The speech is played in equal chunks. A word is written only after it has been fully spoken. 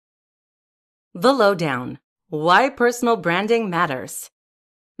The Lowdown: Why Personal Branding Matters.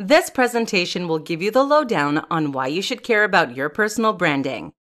 This presentation will give you the lowdown on why you should care about your personal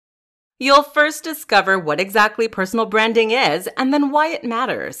branding. You'll first discover what exactly personal branding is and then why it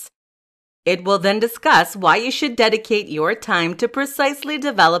matters. It will then discuss why you should dedicate your time to precisely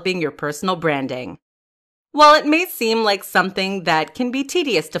developing your personal branding. While it may seem like something that can be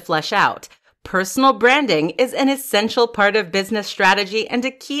tedious to flesh out, personal branding is an essential part of business strategy and a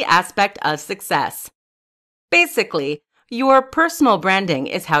key aspect of success. Basically, your personal branding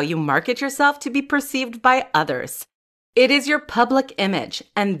is how you market yourself to be perceived by others. It is your public image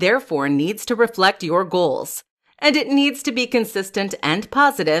and therefore needs to reflect your goals, and it needs to be consistent and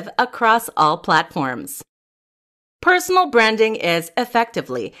positive across all platforms. Personal branding is,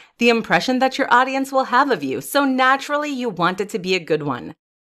 effectively, the impression that your audience will have of you, so naturally you want it to be a good one.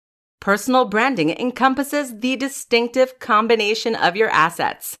 Personal branding encompasses the distinctive combination of your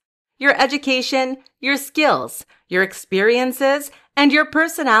assets, your education, your skills, your experiences, and your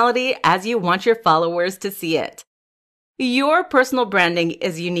personality as you want your followers to see it. Your personal branding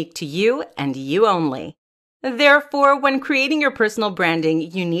is unique to you and you only. Therefore, when creating your personal branding,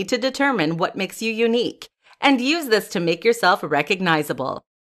 you need to determine what makes you unique and use this to make yourself recognizable.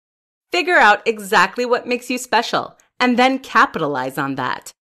 Figure out exactly what makes you special and then capitalize on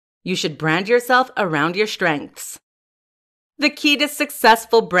that. You should brand yourself around your strengths. The key to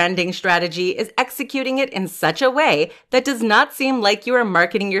successful branding strategy is executing it in such a way that does not seem like you are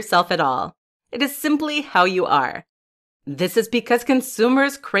marketing yourself at all. It is simply how you are. This is because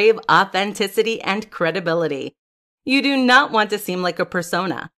consumers crave authenticity and credibility. You do not want to seem like a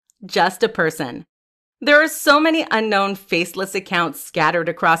persona, just a person. There are so many unknown faceless accounts scattered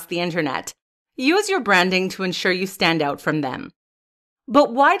across the internet. Use your branding to ensure you stand out from them.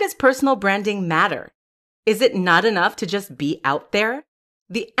 But why does personal branding matter? Is it not enough to just be out there?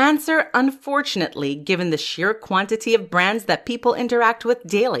 The answer, unfortunately, given the sheer quantity of brands that people interact with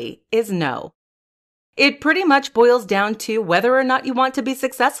daily, is no. It pretty much boils down to whether or not you want to be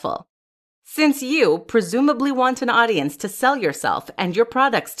successful. Since you presumably want an audience to sell yourself and your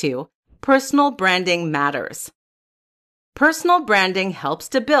products to, personal branding matters. Personal branding helps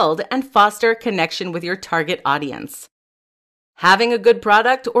to build and foster connection with your target audience. Having a good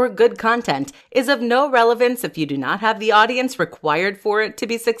product or good content is of no relevance if you do not have the audience required for it to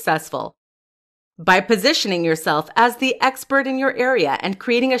be successful. By positioning yourself as the expert in your area and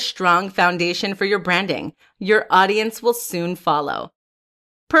creating a strong foundation for your branding, your audience will soon follow.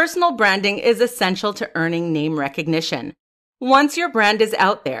 Personal branding is essential to earning name recognition. Once your brand is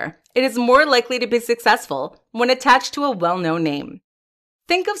out there, it is more likely to be successful when attached to a well-known name.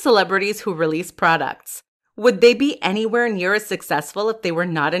 Think of celebrities who release products. Would they be anywhere near as successful if they were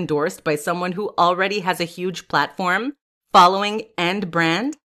not endorsed by someone who already has a huge platform, following, and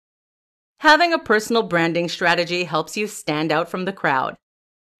brand? Having a personal branding strategy helps you stand out from the crowd.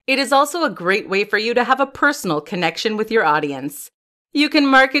 It is also a great way for you to have a personal connection with your audience. You can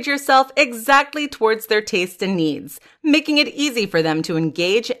market yourself exactly towards their tastes and needs, making it easy for them to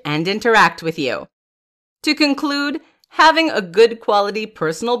engage and interact with you. To conclude, having a good quality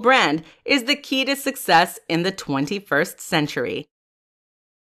personal brand is the key to success in the 21st century.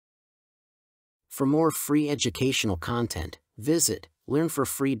 For more free educational content, visit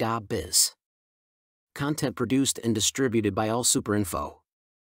learnforfree.biz. Content produced and distributed by AllSuperInfo.